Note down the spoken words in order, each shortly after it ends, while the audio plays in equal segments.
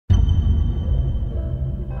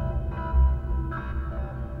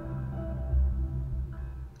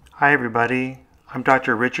Hi everybody, I'm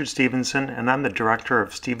Dr. Richard Stevenson and I'm the Director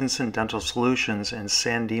of Stevenson Dental Solutions in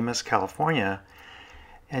San Dimas, California.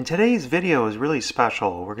 And today's video is really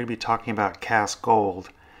special. We're going to be talking about cast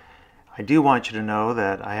gold. I do want you to know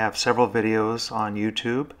that I have several videos on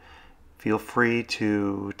YouTube. Feel free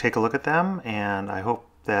to take a look at them and I hope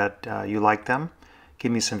that you like them.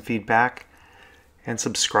 Give me some feedback and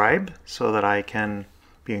subscribe so that I can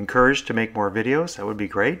be encouraged to make more videos. That would be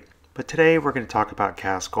great. But today we're going to talk about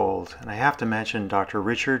cast gold, and I have to mention Dr.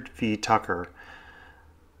 Richard V. Tucker.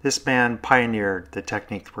 This man pioneered the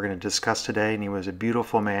technique we're going to discuss today, and he was a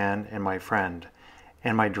beautiful man and my friend.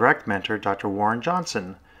 And my direct mentor, Dr. Warren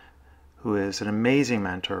Johnson, who is an amazing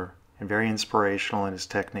mentor and very inspirational in his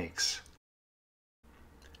techniques.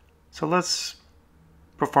 So let's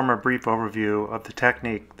perform a brief overview of the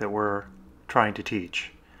technique that we're trying to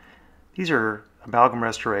teach. These are amalgam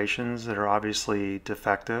restorations that are obviously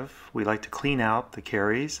defective. We like to clean out the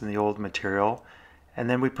caries and the old material, and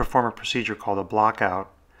then we perform a procedure called a blockout,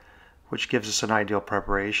 which gives us an ideal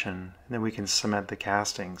preparation, and then we can cement the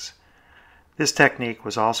castings. This technique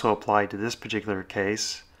was also applied to this particular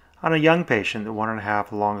case on a young patient that wanted to have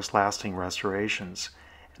the longest lasting restorations.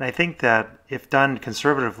 And I think that if done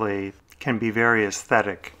conservatively, can be very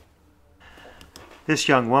aesthetic. This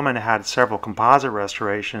young woman had several composite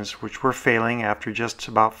restorations which were failing after just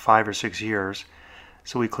about 5 or 6 years.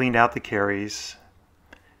 So we cleaned out the caries,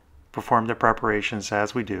 performed the preparations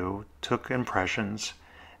as we do, took impressions,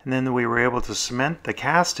 and then we were able to cement the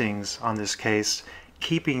castings on this case,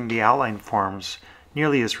 keeping the outline forms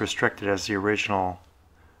nearly as restricted as the original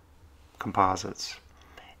composites.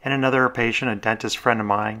 And another patient, a dentist friend of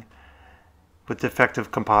mine, with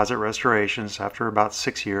defective composite restorations after about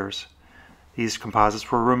 6 years. These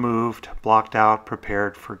composites were removed, blocked out,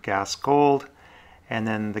 prepared for cast gold, and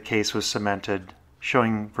then the case was cemented,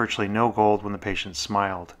 showing virtually no gold when the patient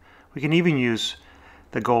smiled. We can even use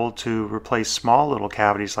the gold to replace small little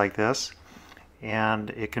cavities like this, and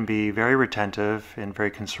it can be very retentive and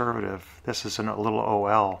very conservative. This is a little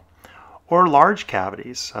OL. Or large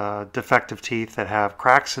cavities, defective teeth that have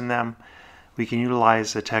cracks in them. We can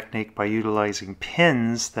utilize the technique by utilizing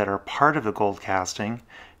pins that are part of the gold casting,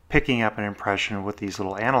 picking up an impression with these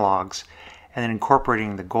little analogs, and then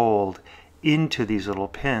incorporating the gold into these little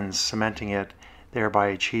pins, cementing it, thereby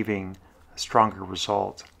achieving a stronger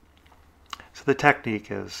result. So the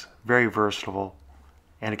technique is very versatile,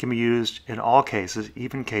 and it can be used in all cases,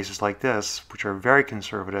 even cases like this, which are very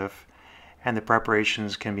conservative, and the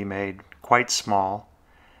preparations can be made quite small,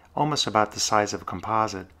 almost about the size of a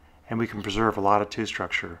composite, and we can preserve a lot of tooth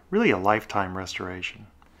structure, really a lifetime restoration.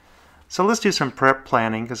 So let's do some prep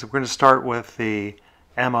planning, because we're going to start with the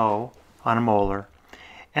MO on a molar.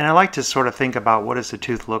 And I like to sort of think about what does the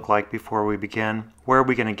tooth look like before we begin. Where are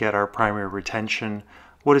we going to get our primary retention?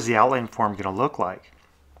 What is the outline form going to look like?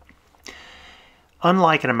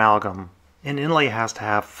 Unlike an amalgam, an inlay has to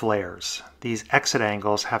have flares. These exit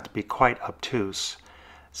angles have to be quite obtuse.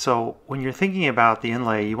 So when you're thinking about the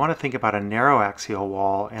inlay, you want to think about a narrow axial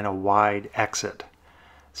wall and a wide exit.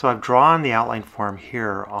 So I've drawn the outline form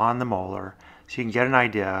here on the molar so you can get an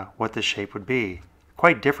idea what the shape would be.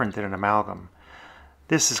 Quite different than an amalgam.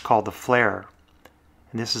 This is called the flare,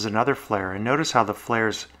 and this is another flare. And notice how the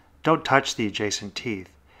flares don't touch the adjacent teeth.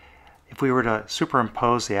 If we were to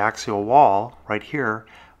superimpose the axial wall right here,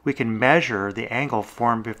 we can measure the angle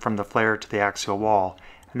formed from the flare to the axial wall,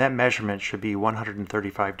 and that measurement should be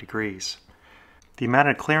 135 degrees. The amount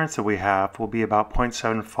of clearance that we have will be about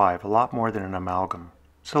 0.75, a lot more than an amalgam.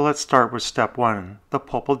 So let's start with step 1, the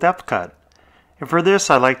pulpal depth cut. And for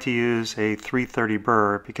this I like to use a 330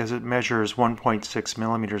 burr because it measures 1.6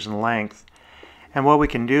 millimeters in length. And what we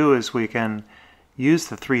can do is we can use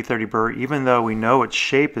the 330 burr even though we know its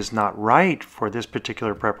shape is not right for this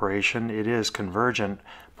particular preparation. It is convergent.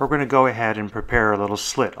 But we're going to go ahead and prepare a little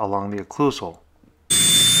slit along the occlusal.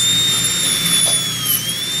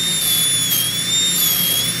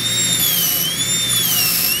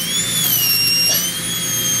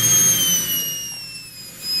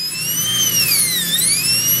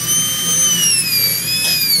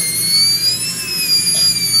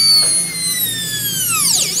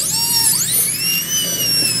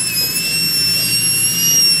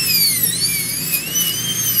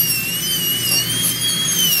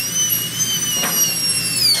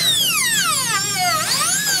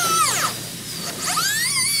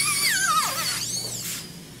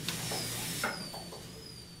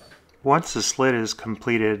 Once the slit is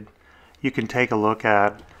completed, you can take a look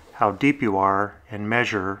at how deep you are and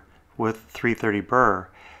measure with 330 burr.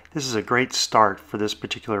 This is a great start for this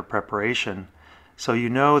particular preparation, so you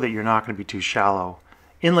know that you're not going to be too shallow.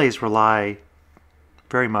 Inlays rely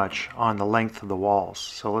very much on the length of the walls.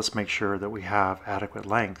 So let's make sure that we have adequate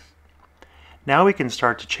length. Now we can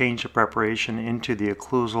start to change the preparation into the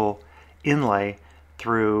occlusal inlay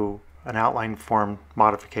through an outline form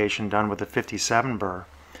modification done with a 57 burr.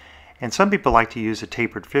 And some people like to use a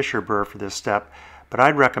tapered fissure burr for this step, but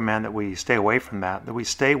I'd recommend that we stay away from that we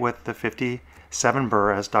stay with the 57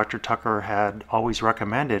 burr as Dr. Tucker had always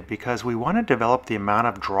recommended, because we want to develop the amount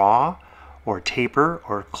of draw or taper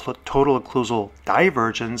or total occlusal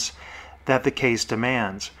divergence that the case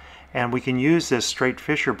demands. And we can use this straight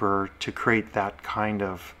fissure burr to create that kind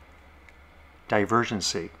of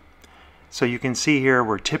divergency. So you can see here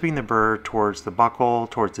we're tipping the burr towards the buccal,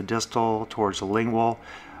 towards the distal, towards the lingual,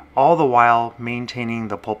 all the while maintaining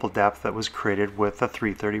the pulpal depth that was created with the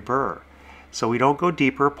 330 burr. So we don't go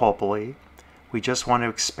deeper pulpally, we just want to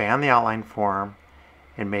expand the outline form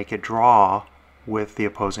and make it draw with the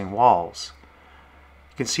opposing walls.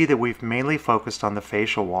 You can see that we've mainly focused on the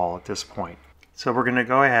facial wall at this point. So we're going to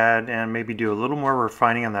go ahead and maybe do a little more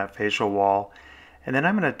refining on that facial wall, and then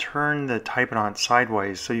I'm going to turn the typodont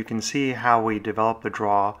sideways so you can see how we develop the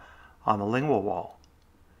draw on the lingual wall.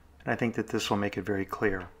 And I think that this will make it very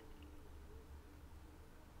clear.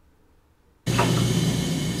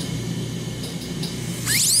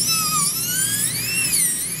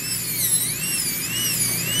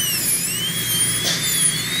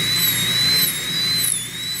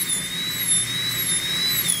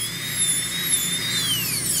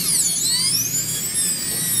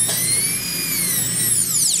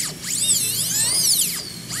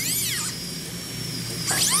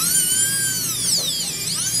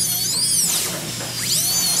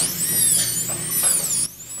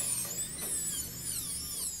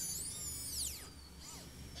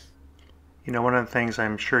 You know, one of the things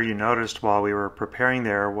I'm sure you noticed while we were preparing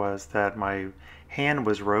there was that my hand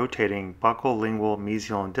was rotating buccal, lingual,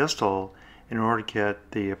 mesial, and distal in order to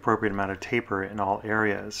get the appropriate amount of taper in all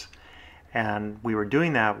areas. And we were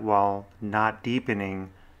doing that while not deepening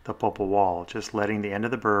the pulpal wall, just letting the end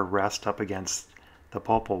of the burr rest up against the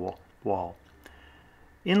pulpal wall.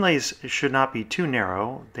 Inlays should not be too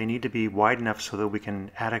narrow. They need to be wide enough so that we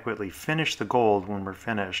can adequately finish the gold when we're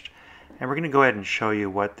finished. And we're going to go ahead and show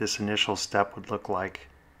you what this initial step would look like.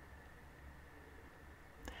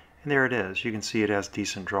 And there it is. You can see it has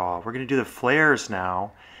decent draw. We're going to do the flares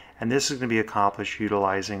now, and this is going to be accomplished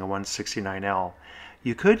utilizing a 169L.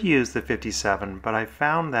 You could use the 57, but I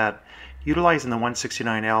found that utilizing the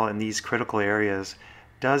 169L in these critical areas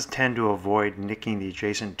does tend to avoid nicking the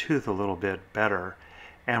adjacent tooth a little bit better.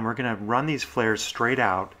 And we're going to run these flares straight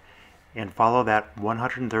out and follow that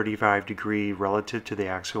 135 degree relative to the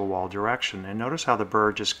axial wall direction. And notice how the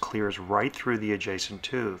burr just clears right through the adjacent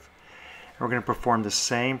tooth. And we're going to perform the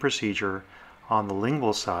same procedure on the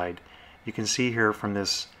lingual side. You can see here from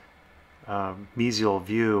this mesial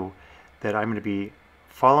view that I'm going to be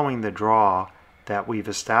following the draw that we've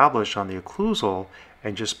established on the occlusal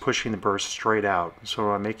and just pushing the burr straight out. So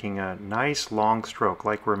I'm making a nice long stroke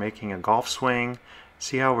like we're making a golf swing.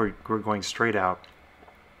 See how we're going straight out.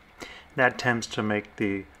 That tends to make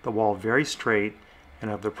the wall very straight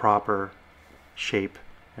and of the proper shape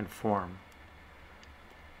and form.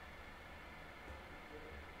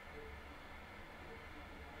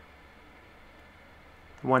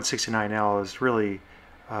 The 169L is really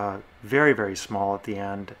very, very small at the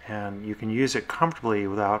end, and you can use it comfortably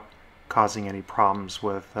without causing any problems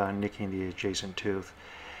with nicking the adjacent tooth.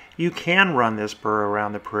 You can run this burr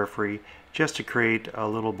around the periphery just to create a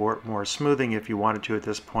little more smoothing if you wanted to at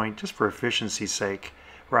this point, just for efficiency's sake,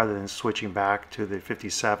 rather than switching back to the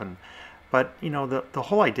 57. But you know, the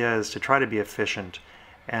whole idea is to try to be efficient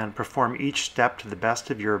and perform each step to the best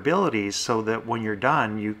of your abilities so that when you're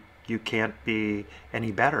done, you can't be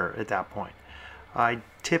any better at that point. I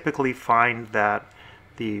typically find that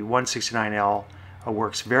the 169L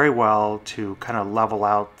works very well to kind of level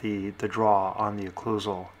out the draw on the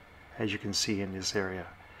occlusal, as you can see in this area.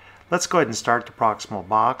 Let's go ahead and start the proximal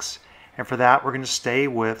box, and for that we're going to stay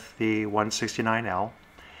with the 169L,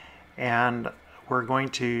 and we're going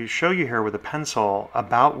to show you here with a pencil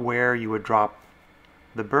about where you would drop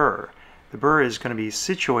the burr. The burr is going to be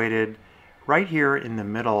situated right here in the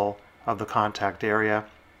middle of the contact area,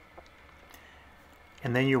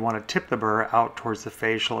 and then you want to tip the burr out towards the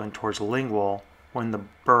facial and towards the lingual when the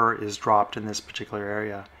burr is dropped in this particular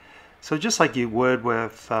area. So just like you would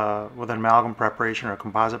with an amalgam preparation or a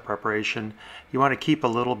composite preparation, you want to keep a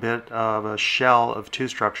little bit of a shell of tooth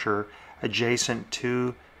structure adjacent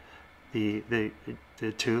to the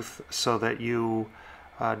tooth so that you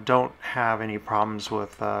don't have any problems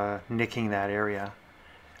with nicking that area.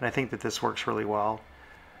 And I think that this works really well.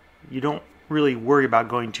 You don't really worry about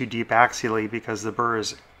going too deep axially because the burr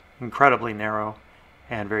is incredibly narrow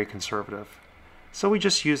and very conservative. So we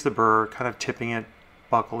just use the burr, kind of tipping it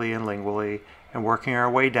buccally and lingually and working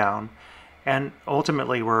our way down. And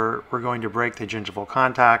ultimately we're going to break the gingival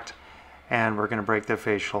contact, and we're going to break the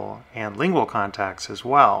facial and lingual contacts as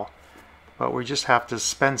well. But we just have to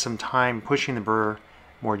spend some time pushing the burr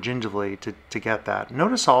more gingivally to get that.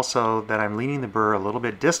 Notice also that I'm leaning the burr a little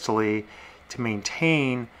bit distally to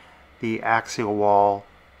maintain the axial wall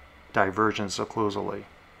divergence occlusally.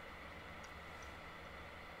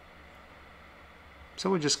 So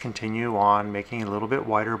we'll just continue on making it a little bit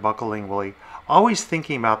wider buccolingually, always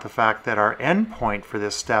thinking about the fact that our end point for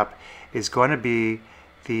this step is going to be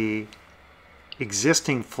the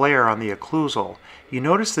existing flare on the occlusal. You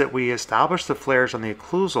notice that we established the flares on the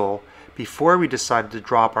occlusal before we decided to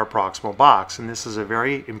drop our proximal box, and this is a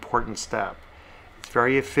very important step. It's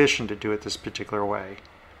very efficient to do it this particular way.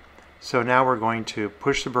 So now we're going to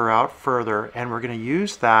push the burr out further, and we're going to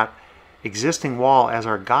use that existing wall as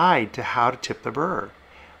our guide to how to tip the burr.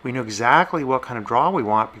 We know exactly what kind of draw we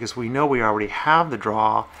want because we know we already have the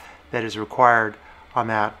draw that is required on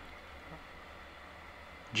that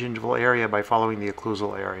gingival area by following the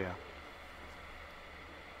occlusal area.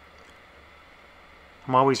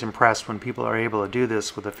 I'm always impressed when people are able to do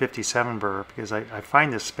this with a 57 burr because I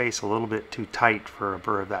find this space a little bit too tight for a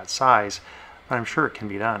burr of that size, but I'm sure it can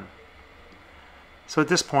be done. So at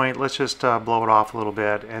this point, let's just blow it off a little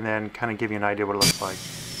bit and then kind of give you an idea what it looks like.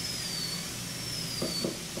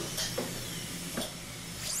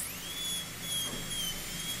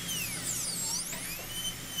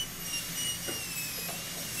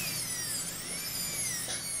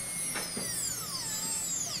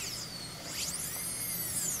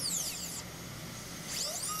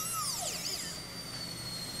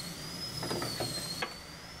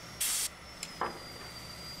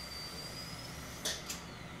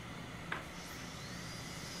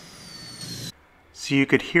 So you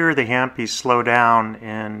could hear the handpiece slow down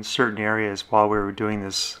in certain areas while we were doing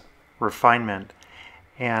this refinement,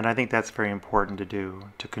 and I think that's very important to do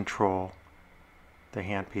to control the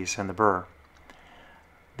handpiece and the burr.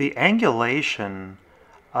 The angulation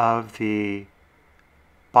of the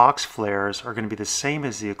box flares are going to be the same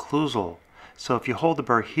as the occlusal. So if you hold the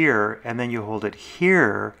burr here and then you hold it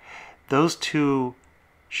here, those two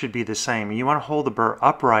should be the same. And you want to hold the burr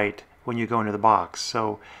upright when you go into the box.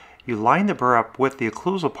 So you line the burr up with the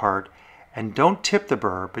occlusal part and don't tip the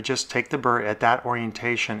burr, but just take the burr at that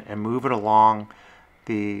orientation and move it along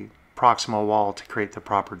the proximal wall to create the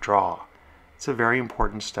proper draw. It's a very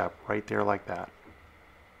important step right there like that.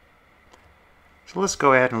 So let's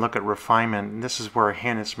go ahead and look at refinement. And this is where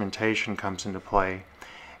hand instrumentation comes into play.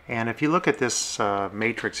 And if you look at this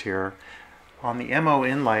matrix here, on the MO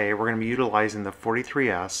inlay we're going to be utilizing the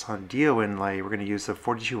 43S. On DO inlay we're going to use the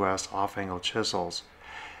 42S off-angle chisels.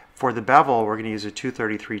 For the bevel, we're going to use a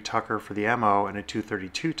 233 tucker for the MO and a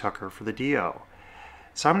 232 tucker for the DO.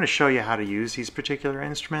 So I'm going to show you how to use these particular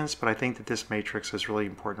instruments, but I think that this matrix is really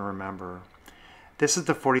important to remember. This is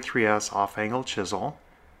the 43S off-angle chisel.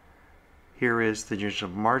 Here is the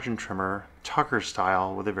gingival margin trimmer, tucker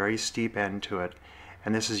style, with a very steep end to it,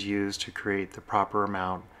 and this is used to create the proper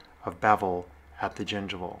amount of bevel at the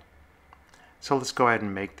gingival. So let's go ahead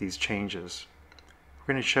and make these changes.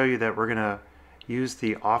 We're going to show you that we're going to use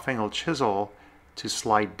the off-angle chisel to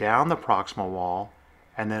slide down the proximal wall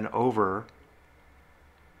and then over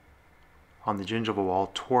on the gingival wall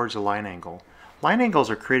towards a line angle. Line angles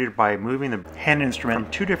are created by moving the hand instrument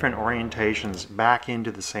from two different orientations back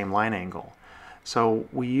into the same line angle. So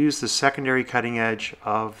we use the secondary cutting edge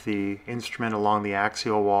of the instrument along the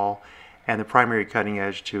axial wall and the primary cutting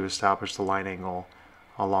edge to establish the line angle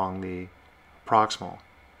along the proximal.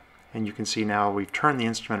 And you can see now we've turned the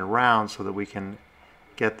instrument around so that we can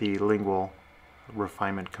get the lingual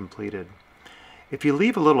refinement completed. If you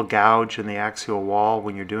leave a little gouge in the axial wall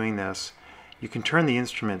when you're doing this, you can turn the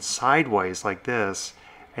instrument sideways like this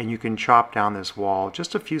and you can chop down this wall.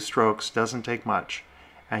 Just a few strokes, doesn't take much,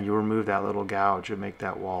 and you'll remove that little gouge and make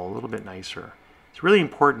that wall a little bit nicer. It's really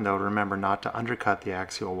important though to remember not to undercut the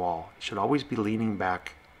axial wall. It should always be leaning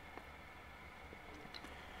back.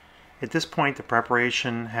 At this point the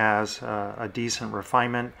preparation has a decent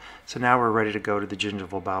refinement, so now we're ready to go to the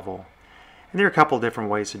gingival bevel. And there are a couple different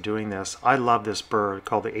ways of doing this. I love this burr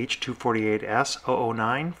called the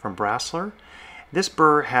H248S009 from Brasseler. This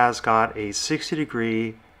burr has got a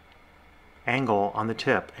 60-degree angle on the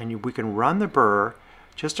tip, and we can run the burr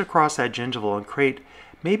just across that gingival and create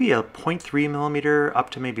maybe a 0.3 millimeter up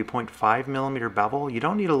to maybe 0.5 millimeter bevel. You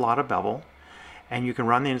don't need a lot of bevel, and you can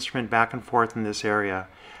run the instrument back and forth in this area.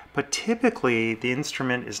 but typically the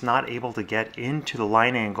instrument is not able to get into the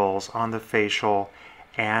line angles on the facial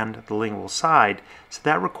and the lingual side, so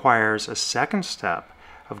that requires a second step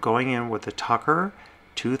of going in with the Tucker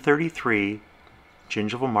 233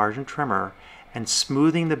 gingival margin trimmer and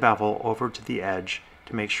smoothing the bevel over to the edge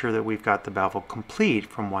to make sure that we've got the bevel complete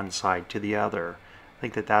from one side to the other. I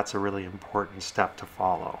think that that's a really important step to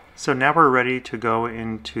follow. So now we're ready to go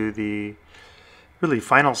into the really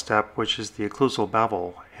final step, which is the occlusal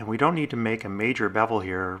bevel. And we don't need to make a major bevel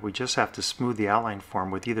here. We just have to smooth the outline form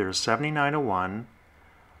with either a 7901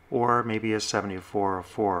 or maybe a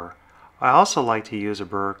 7404. I also like to use a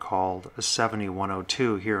burr called a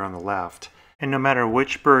 7102 here on the left. And no matter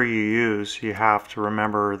which burr you use, you have to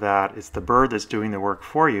remember that it's the burr that's doing the work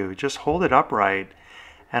for you. Just hold it upright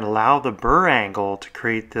and allow the burr angle to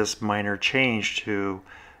create this minor change to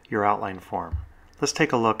your outline form. Let's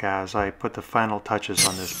take a look as I put the final touches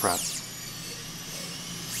on this prep.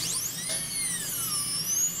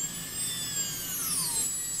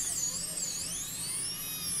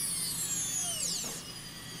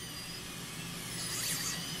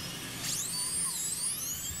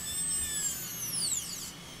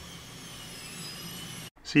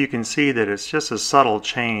 So you can see that it's just a subtle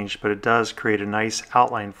change, but it does create a nice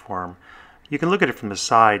outline form. You can look at it from the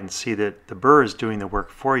side and see that the burr is doing the work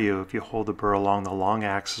for you if you hold the burr along the long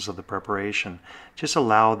axis of the preparation. Just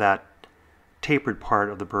allow that tapered part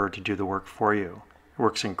of the burr to do the work for you. It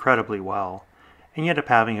works incredibly well, and you end up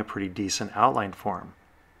having a pretty decent outline form.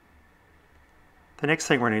 The next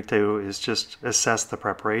thing we're going to do is just assess the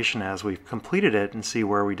preparation as we've completed it and see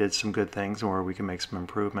where we did some good things and where we can make some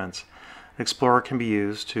improvements. An Explorer can be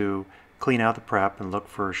used to clean out the prep and look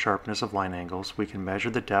for sharpness of line angles. We can measure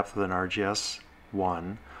the depth with an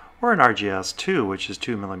RGS-1 or an RGS-2, which is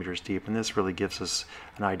 2 millimeters deep, and this really gives us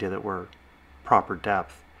an idea that we're proper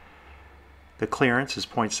depth. The clearance is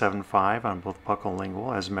 0.75 on both buccal and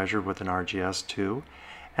lingual as measured with an RGS-2.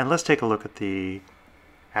 And let's take a look at the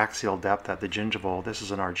axial depth at the gingival. This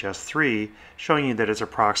is an RGS-3, showing you that it's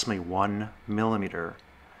approximately 1 millimeter.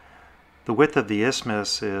 The width of the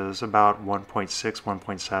isthmus is about 1.6,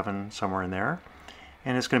 1.7, somewhere in there.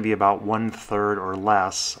 And it's going to be about 1/3 or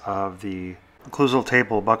less of the occlusal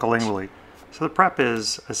table buccolingually. So the prep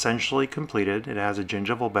is essentially completed. It has a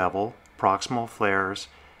gingival bevel, proximal flares,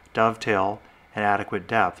 dovetail, and adequate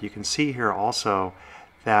depth. You can see here also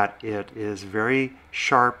that it is very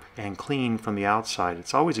sharp and clean from the outside.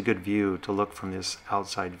 It's always a good view to look from this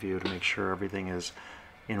outside view to make sure everything is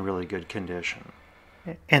in really good condition,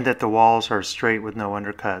 and that the walls are straight with no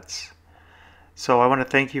undercuts. So I want to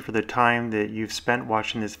thank you for the time that you've spent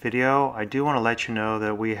watching this video. I do want to let you know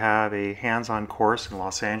that we have a hands-on course in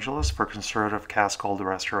Los Angeles for conservative cast gold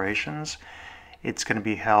restorations. It's going to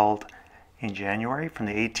be held in January from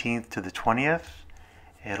the 18th to the 20th.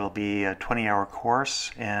 It'll be a 20-hour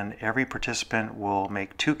course, and every participant will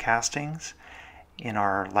make 2 castings in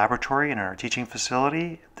our laboratory, in our teaching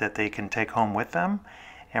facility, that they can take home with them.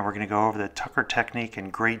 And we're going to go over the Tucker technique in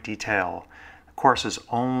great detail. The course is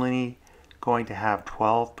only going to have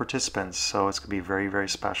 12 participants, so it's going to be very, very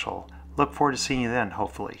special. Look forward to seeing you then,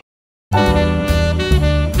 hopefully.